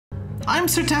I'm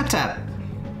Sir Tap Tap.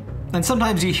 And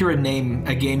sometimes you hear a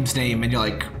game's name, and you're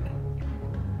like,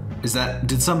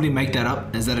 did somebody make that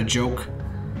up? Is that a joke?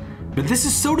 But this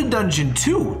is Soda Dungeon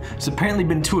 2. There's apparently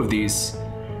been 2 of these.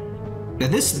 Now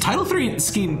this title screen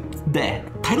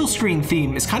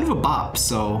theme is kind of a bop,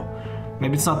 so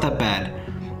maybe it's not that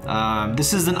bad.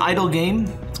 This is an idle game.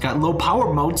 It's got low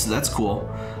power mode, so that's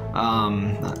cool.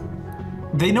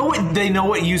 They know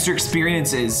what user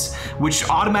experience is, which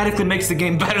automatically makes the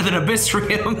game better than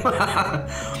Abyssrium.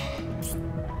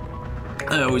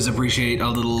 I always appreciate a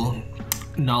little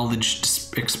knowledge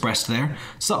expressed there.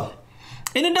 So,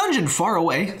 in a dungeon far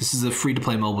away, this is a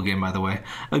free-to-play mobile game, by the way,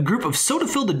 a group of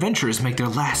soda-filled adventurers make their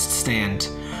last stand.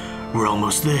 We're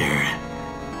almost there.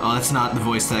 Oh, that's not the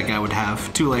voice that guy would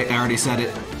have. Too late, I already said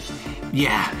it.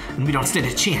 Yeah, and we don't stand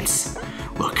a chance.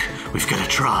 Look, we've got to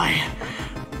try.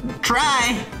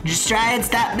 Try? Just try and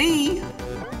stop me.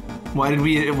 Why did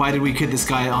we kid this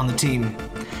guy on the team?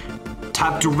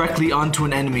 Tap directly onto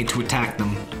an enemy to attack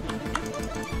them.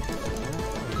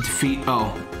 Defeat,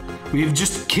 oh. We have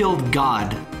just killed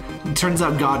God. It turns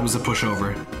out God was a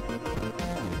pushover.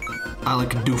 I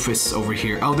like a doofus over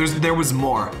here. Oh, there was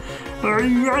more. Are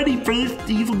you ready for this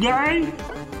evil guy?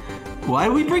 Why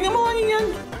did we bring him along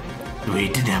again? We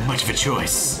didn't have much of a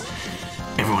choice.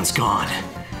 Everyone's gone.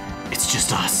 It's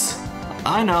just us.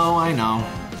 I know.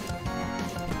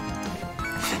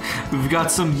 We've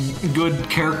got some good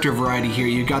character variety here.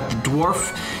 You've got the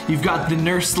dwarf, you've got the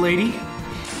nurse lady,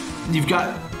 you've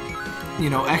got,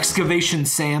 Excavation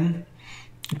Sam,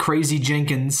 Crazy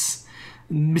Jenkins,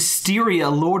 Mysteria,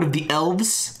 Lord of the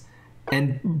Elves,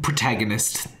 and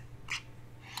protagonist.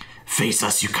 Face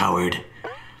us, you coward.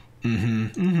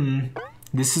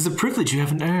 This is a privilege you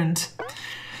haven't earned.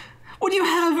 What you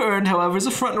have earned, however, is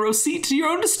a front row seat to your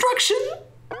own destruction.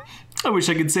 I wish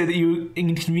I could say that you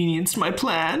inconvenienced my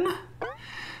plan.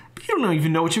 But you don't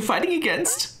even know what you're fighting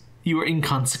against. You are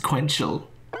inconsequential.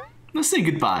 Now say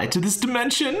goodbye to this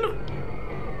dimension.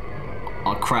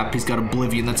 Oh crap, he's got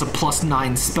Oblivion. That's a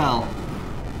 +9 spell.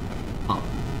 Oh.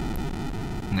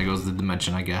 And there goes the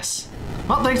dimension, I guess.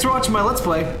 Well, thanks for watching my Let's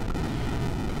Play.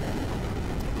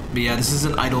 But yeah, this is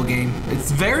an idle game.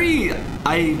 It's very...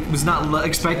 I was not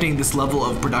expecting this level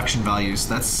of production values.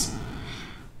 That's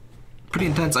pretty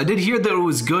intense. I did hear that it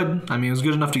was good. I mean, it was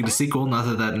good enough to get a sequel. Not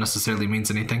that that necessarily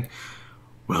means anything.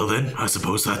 Well then, I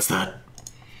suppose that's that.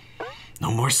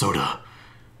 No more soda.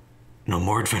 No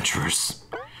more adventurers.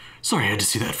 Sorry I had to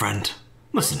see that, friend.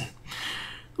 Listen,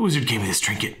 the wizard gave me this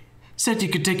trinket. Said you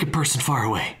could take a person far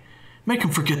away. Make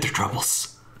them forget their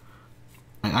troubles.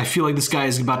 I feel like this guy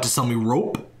is about to sell me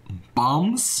rope.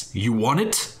 Bombs? You want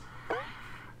it?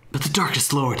 But the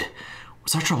Darkest Lord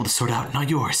was our trouble to sort out, not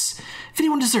yours. If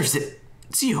anyone deserves it,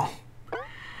 it's you.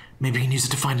 Maybe you can use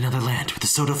it to find another land where the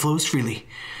soda flows freely.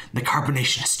 And the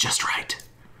carbonation is just right.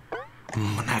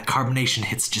 When that carbonation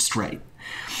hits just right.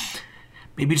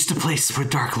 Maybe just a place where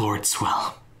Dark Lords,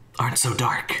 well, aren't so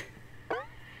dark.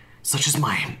 Such as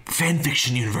my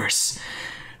fanfiction universe,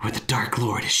 where the Dark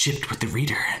Lord is shipped with the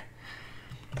reader.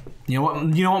 You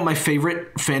know what my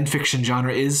favorite fanfiction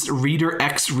genre is? Reader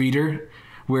X Reader,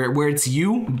 where it's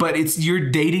you, but you're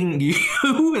dating you,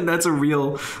 and that's a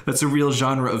real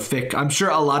genre of fic. I'm sure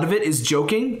a lot of it is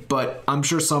joking, but I'm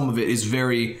sure some of it is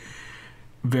very,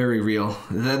 very real.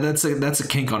 That's a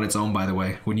kink on its own, by the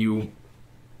way. When you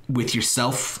with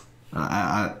yourself,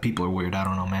 people are weird. I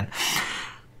don't know, man.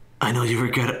 I know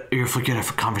you're forgetting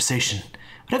for conversation,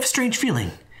 but I have a strange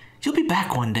feeling you'll be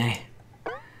back one day.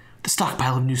 The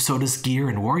stockpile of new sodas, gear,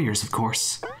 and warriors, of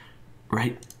course.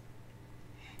 Right?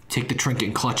 Take the trinket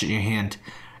and clutch it in your hand.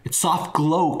 Its soft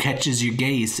glow catches your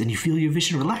gaze, and you feel your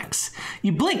vision relax.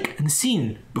 You blink, and the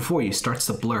scene before you starts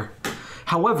to blur.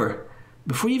 However,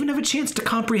 before you even have a chance to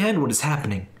comprehend what is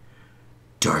happening,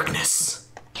 darkness.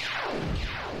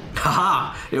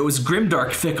 Haha! It was grimdark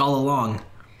fic all along.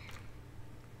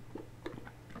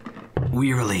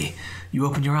 Wearily, you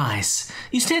open your eyes.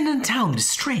 You stand in a town that is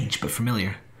strange but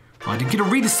familiar. Oh, I didn't get to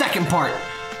read the second part.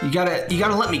 You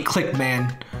gotta let me click,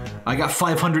 man. I got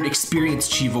 500 experience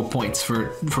Chivo points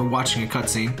for watching a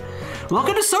cutscene.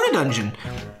 Welcome to Soda Dungeon.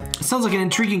 It sounds like an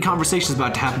intriguing conversation is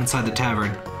about to happen inside the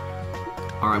tavern.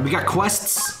 All right, we got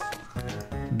quests.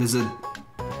 There's a...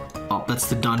 Oh, that's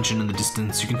the dungeon in the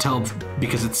distance. You can tell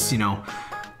because it's,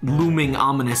 looming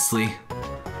ominously.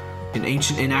 An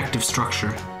ancient inactive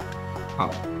structure.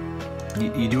 Oh,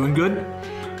 you doing good?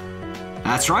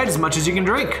 That's right, as much as you can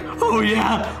drink. Oh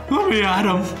yeah, let me at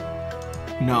him.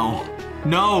 No.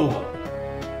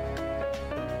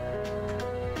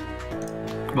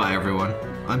 Goodbye, everyone.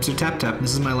 I'm Sir Tap Tap,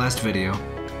 this is my last video.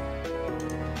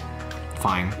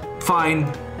 Fine.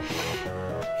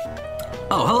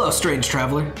 Oh, hello, strange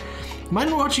traveler.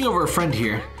 Mind watching over a friend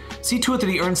here? See to it that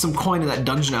he earns some coin in that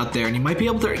dungeon out there, and you might be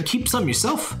able to keep some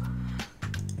yourself.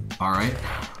 Alright.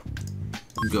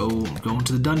 Go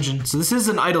into the dungeon. So this is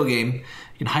an idle game.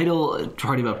 You can idle a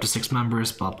party of up to 6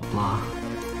 members, blah, blah, blah.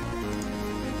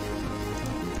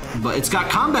 But it's got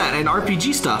combat and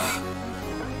RPG stuff.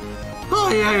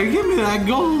 Oh yeah, give me that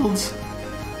gold.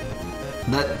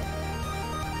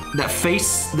 That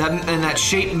face, and that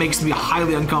shape makes me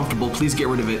highly uncomfortable. Please get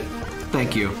rid of it.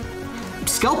 Thank you.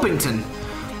 Skelpington.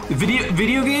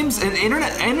 Video games and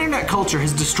internet culture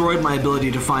has destroyed my ability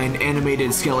to find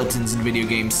animated skeletons in video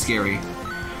games scary.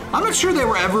 I'm not sure they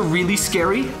were ever really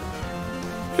scary.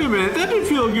 Wait a minute, that didn't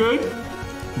feel good.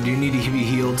 Do you need to be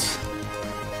healed?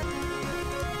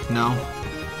 No?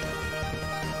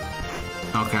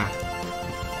 Okay.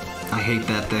 I hate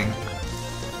that thing.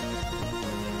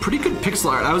 Pretty good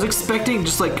pixel art. I was expecting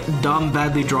just like dumb,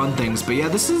 badly drawn things, but yeah,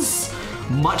 this is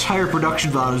much higher production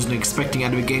values than expecting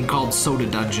out of a game called Soda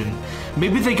Dungeon.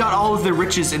 Maybe they got all of their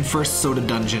riches in first Soda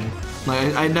Dungeon.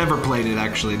 Like, I never played it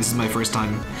actually. This is my first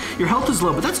time. Your health is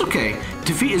low, but that's okay.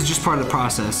 Defeat is just part of the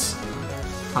process.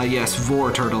 Yes,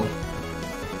 Vor Turtle.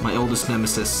 My oldest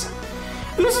nemesis.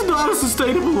 This is not a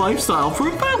sustainable lifestyle for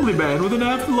a family man with an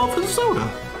avid love for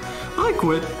soda. I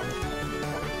quit.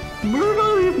 Where did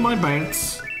I leave my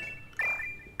pants?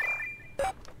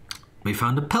 We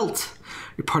found a pelt.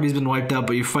 Your party's been wiped out,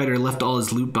 but your fighter left all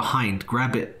his loot behind.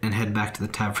 Grab it and head back to the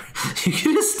tavern. You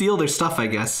can just steal their stuff, I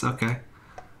guess. Okay.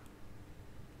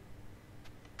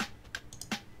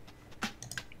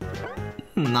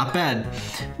 Not bad.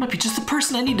 Might be just the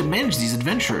person I need to manage these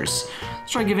adventurers.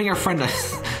 Let's try giving our friend a...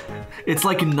 It's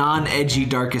like a non-edgy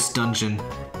Darkest Dungeon.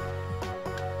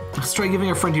 Let's try giving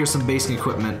our friend here some basic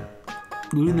equipment.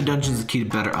 Looting the dungeon is the key to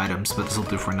better items, but this will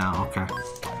do for now. Okay.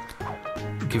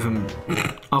 Give him...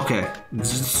 Okay.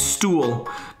 Stool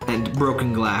and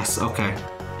broken glass. Okay.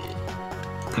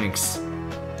 Thanks.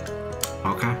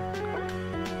 Okay.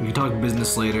 We can talk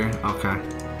business later. Okay.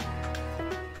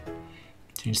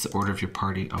 Change the order of your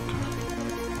party. Okay.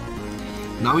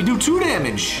 Now we do 2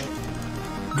 damage!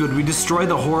 Good, we destroy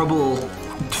the horrible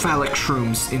phallic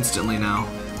shrooms instantly now.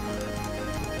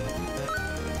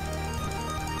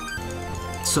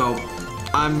 So,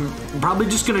 I'm probably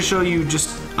just gonna show you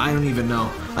I don't even know.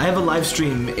 I have a live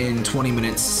stream in 20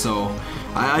 minutes, so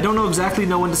I don't know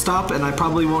when to stop, and I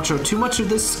probably won't show too much of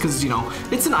this, because, you know,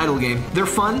 it's an idle game. They're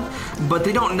fun, but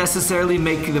they don't necessarily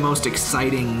make the most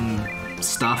exciting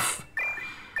stuff.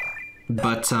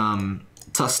 But,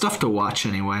 it's stuff to watch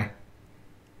anyway.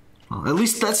 Well, at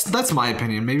least that's my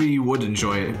opinion. Maybe you would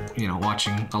enjoy it, you know,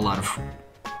 watching a lot of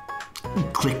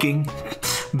clicking.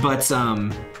 But,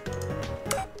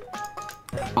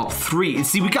 oh, 3.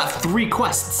 See, we got 3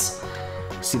 quests.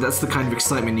 See, that's the kind of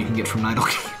excitement you can get from an idle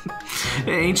game.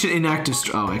 Ancient inactive...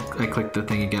 Oh, I clicked the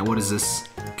thing again. What is this?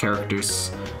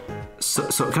 Characters.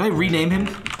 So can I rename him?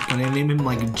 Can I name him,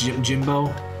 like,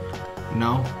 Jimbo?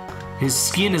 No? His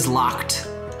skin is locked.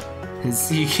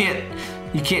 You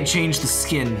can't change the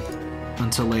skin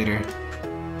until later.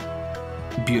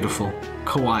 Beautiful.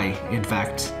 Kawaii, in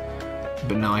fact.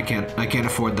 But no, I can't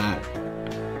afford that.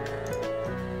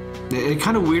 It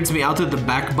kind of weirds me out that the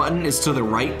back button is to the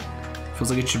right. Feels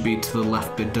like it should be to the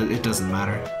left, but it doesn't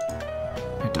matter.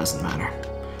 It doesn't matter.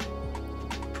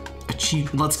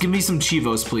 Let's give me some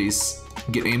Chivos, please.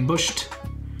 Get ambushed.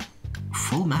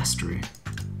 Full mastery.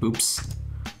 Oops.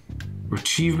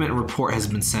 Achievement report has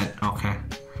been sent. Okay.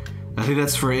 I think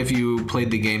that's for if you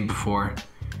played the game before.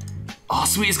 Oh,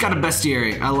 sweet, it's got a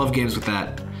bestiary. I love games with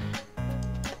that.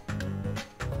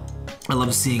 I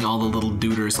love seeing all the little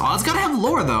duders. Oh, it's gotta have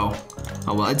lore, though.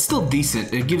 Oh, well, it's still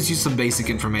decent. It gives you some basic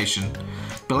information.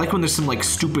 But I like when there's some, like,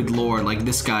 stupid lore, like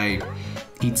this guy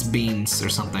eats beans or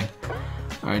something.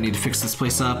 Alright, I need to fix this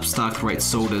place up. Stock the right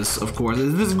sodas, of course.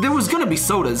 There was gonna be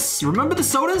sodas. Remember the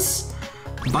sodas?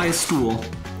 Buy a stool.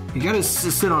 You gotta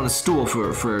sit on a stool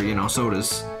for you know,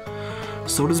 sodas.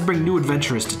 Sodas bring new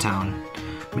adventurers to town.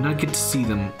 You may not get to see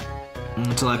them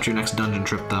until after your next dungeon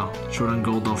trip, though. Short on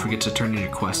gold, don't forget to turn in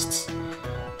your quests.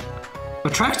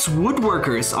 Attracts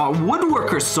woodworkers. Oh,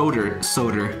 woodworker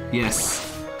soda. Yes.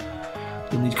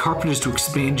 You'll need carpenters to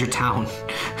expand your town.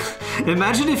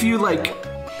 Imagine if you, like,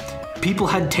 people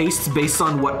had tastes based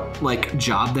on what, like,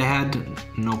 job they had.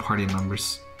 No party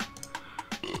members.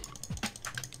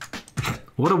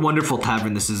 What a wonderful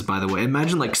tavern this is, by the way.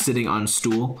 Imagine, like, sitting on a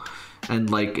stool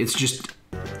and, like, it's just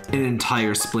an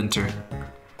entire splinter.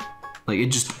 Like,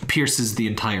 it just pierces the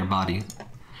entire body.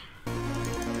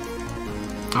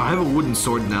 Oh, I have a wooden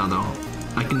sword now, though.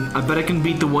 I bet I can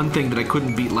beat the one thing that I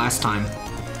couldn't beat last time.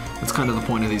 That's kind of the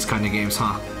point of these kind of games,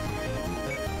 huh?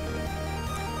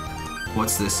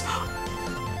 What's this?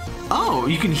 Oh,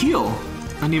 you can heal.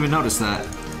 I didn't even notice that.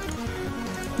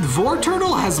 The Vor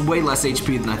Turtle has way less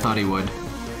HP than I thought he would.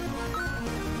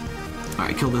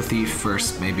 Alright, kill the thief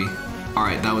first, maybe.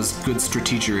 Alright, that was good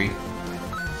strategery.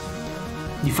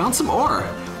 You found some ore.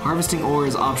 Harvesting ore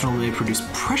is optional and may produce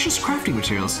precious crafting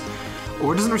materials.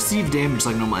 Ore doesn't receive damage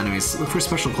like normal enemies. Look for a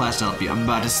special class to help you. I'm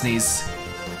about to sneeze.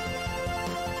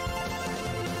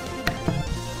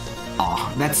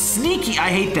 Aw, that's sneaky. I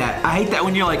hate that. I hate that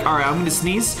when you're like, alright, I'm gonna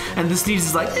sneeze, and the sneeze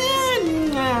is like,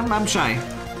 I'm shy.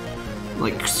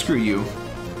 Like, screw you.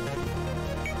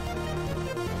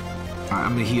 Alright,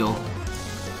 I'm gonna heal.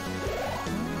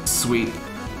 Sweet.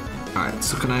 Alright,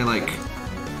 so can I like...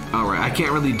 Alright, I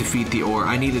can't really defeat the ore.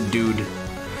 I need a dude.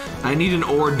 I need an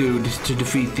ore dude to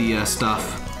defeat the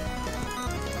stuff.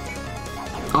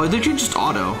 Oh, they can just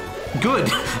auto.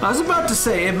 Good. I was about to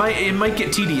say it might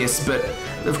get tedious, but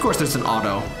of course there's an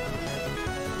auto.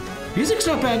 Music's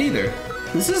not bad either.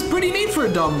 This is pretty neat for a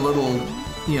dumb little,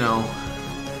 you know,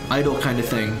 idle kind of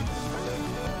thing.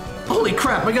 Holy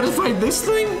crap! I gotta find this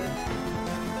thing.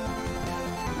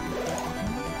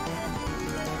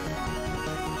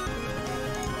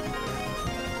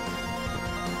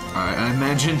 Alright, I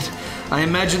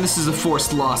imagine this is a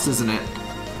forced loss, isn't it?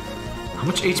 How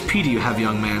much HP do you have,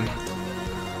 young man?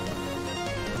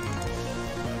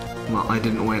 Well, I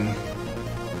didn't win.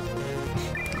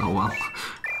 Oh well.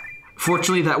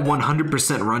 Fortunately, that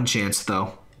 100% run chance,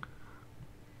 though.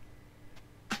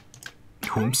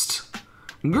 Whomst.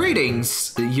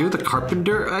 Greetings! You're the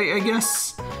carpenter, I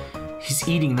guess? He's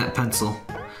eating that pencil.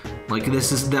 Like,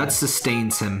 that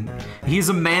sustains him. He is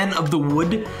a man of the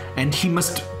wood, and he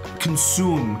must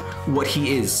consume what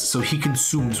he is, so he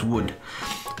consumes wood.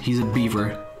 He's a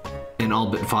beaver in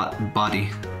all but body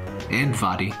and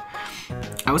body.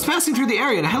 I was passing through the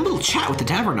area and I had a little chat with the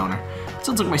tavern owner.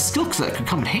 Sounds like my skill set could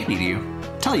come in handy to you.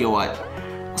 Tell you what,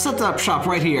 I'll set up shop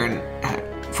right here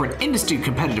and for an industry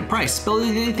competitive price. Build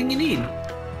anything you need.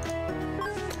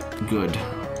 Good.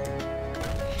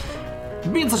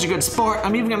 Being such a good sport,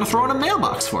 I'm even gonna throw in a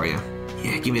mailbox for you.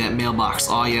 Yeah, give me that mailbox.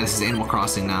 Oh yeah, this is Animal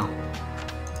Crossing now.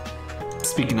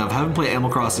 Speaking of, I haven't played Animal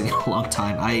Crossing in a long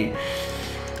time.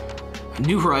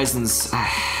 New Horizons,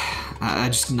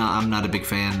 I'm not a big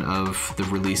fan of the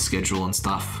release schedule and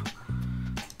stuff.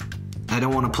 I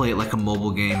don't want to play it like a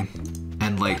mobile game,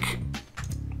 and like,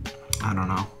 I don't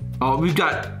know. Oh, we've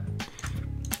got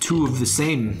two of the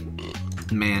same,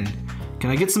 man. Can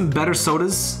I get some better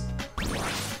sodas?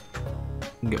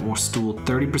 Get more stool.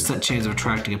 30% chance of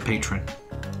attracting a patron.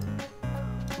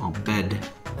 Oh, bed.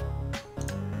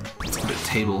 Let's get a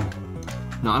table.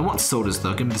 No, I want sodas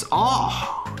though. Give me this.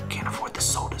 Oh, can't afford the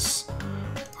sodas.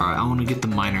 All right, I want to get the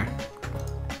miner.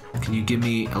 Can you give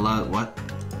me a lot? What?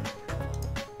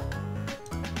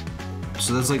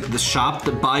 So that's like the shop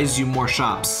that buys you more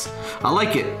shops. I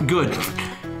like it. Good.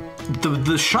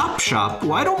 The shop.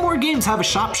 Why don't more games have a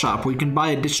shop where you can buy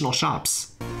additional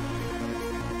shops?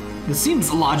 This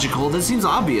seems logical. That seems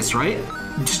obvious, right?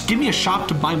 Just give me a shop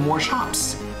to buy more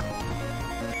shops.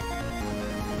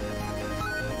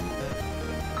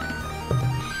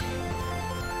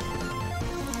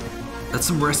 That's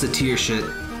some reciteer shit.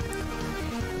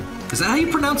 Is that how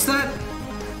you pronounce that?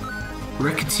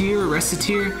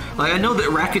 Reciteer? Like, I know that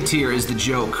racketeer is the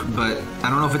joke, but I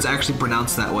don't know if it's actually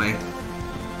pronounced that way.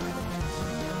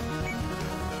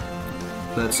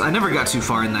 I never got too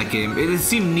far in that game. It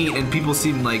seemed neat, and people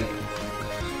seemed like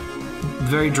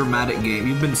very dramatic game.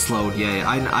 You've been slowed, yeah.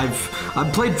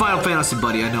 I've played Final Fantasy,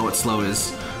 buddy. I know what slow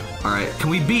is. All right, can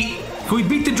we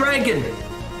beat the dragon?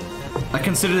 I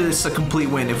consider this a complete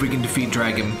win if we can defeat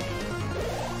dragon.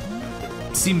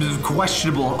 Seems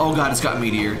questionable. Oh god, it's got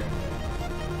meteor.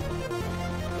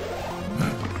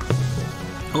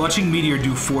 Watching meteor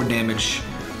do 4 damage,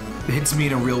 it hits me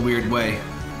in a real weird way.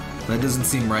 That doesn't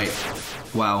seem right.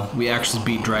 Wow, we actually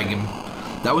beat dragon.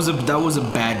 That was a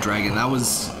bad dragon.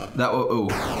 Oh,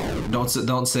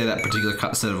 don't say that particular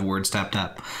set of words. Tap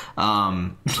tap.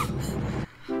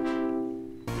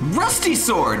 Rusty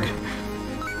sword.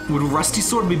 Would rusty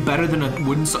sword be better than a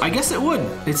wooden sword? I guess it would.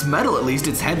 It's metal at least.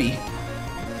 It's heavy.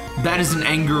 That is an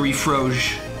angry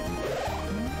froge.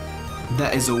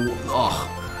 That is the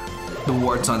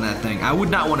warts on that thing. I would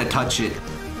not want to touch it.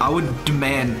 I would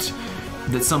demand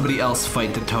that somebody else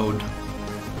fight the toad.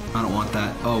 I don't want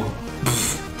that. Oh.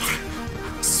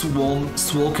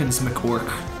 Swolkins McOrk.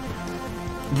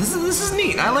 This is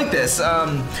neat. I like this.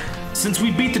 Since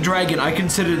we beat the dragon, I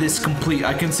consider this complete.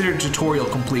 I consider tutorial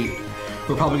complete.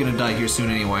 We're probably gonna die here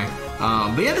soon anyway.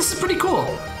 But yeah, this is pretty cool.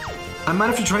 I might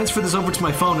have to transfer this over to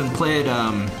my phone and play it,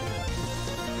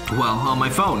 well, on my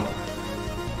phone.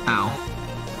 Ow.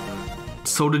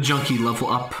 Soda Junkie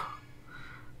level up.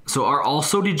 So are all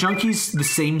Soda Junkies the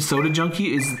same Soda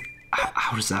Junkie?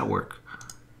 How does that work?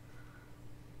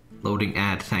 Loading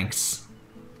ad, thanks.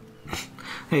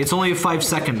 Hey, it's only a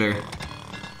 5-seconder.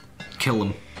 Kill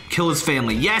him. Kill his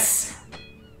family. Yes!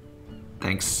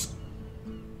 Thanks.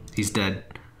 He's dead.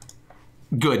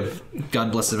 Good.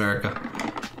 God bless America.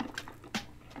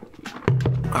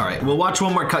 Alright, we'll watch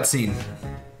one more cutscene.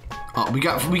 Oh, we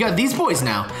got these boys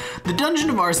now. The dungeon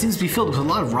of ours seems to be filled with a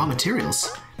lot of raw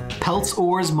materials. Pelts,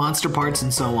 ores, monster parts,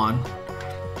 and so on.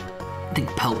 I think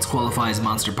pelts qualify as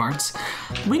monster parts.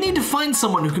 We need to find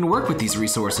someone who can work with these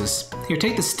resources. Here,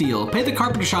 take the steel, pay the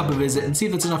carpenter shop a visit, and see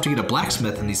if it's enough to get a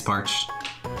blacksmith in these parts.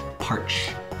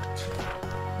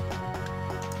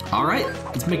 Alright,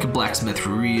 let's make a blacksmith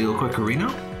real quick, Reno.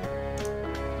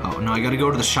 Oh, no, I gotta go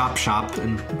to the shop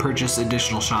and purchase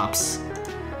additional shops.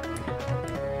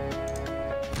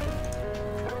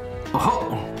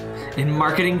 Oh, in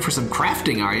marketing for some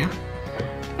crafting, are you?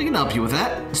 I can help you with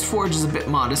that. This forge is a bit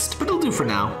modest, but it'll do for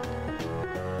now.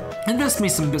 Invest me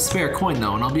some spare coin,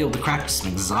 though, and I'll be able to craft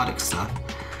some exotic stuff.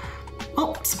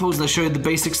 Well, suppose I show you the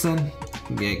basics then.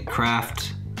 Yeah,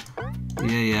 craft.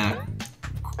 Yeah.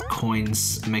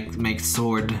 Coins, make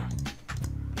sword.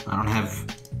 I don't have.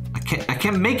 I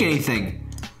can't make anything.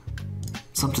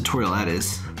 Some tutorial that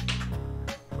is.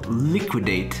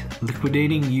 Liquidate.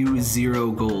 Liquidating you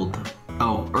 0 gold.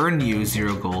 Oh, earn you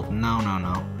 0 gold. No.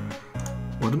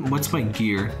 What's my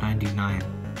gear? 99.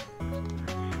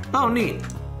 Oh, neat.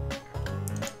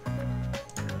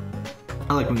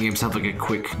 I like when games have like a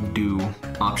quick do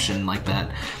option like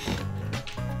that.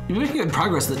 You're making good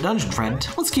progress in the dungeon, friend.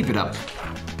 Let's keep it up.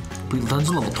 Complete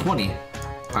dungeon level 20.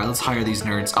 Alright, let's hire these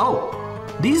nerds. Oh!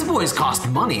 These boys cost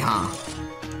money, huh?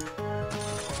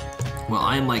 Well,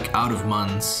 I'm like out of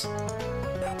muns.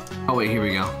 Oh wait, here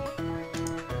we go.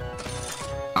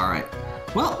 Alright.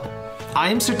 Well, I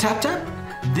am Sir Tap Tap.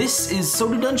 This is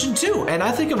Soda Dungeon 2, and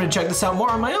I think I'm gonna check this out more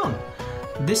on my own.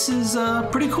 This is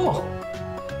pretty cool.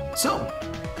 So,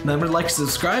 remember to like and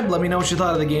subscribe. Let me know what you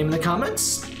thought of the game in the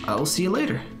comments. I will see you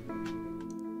later.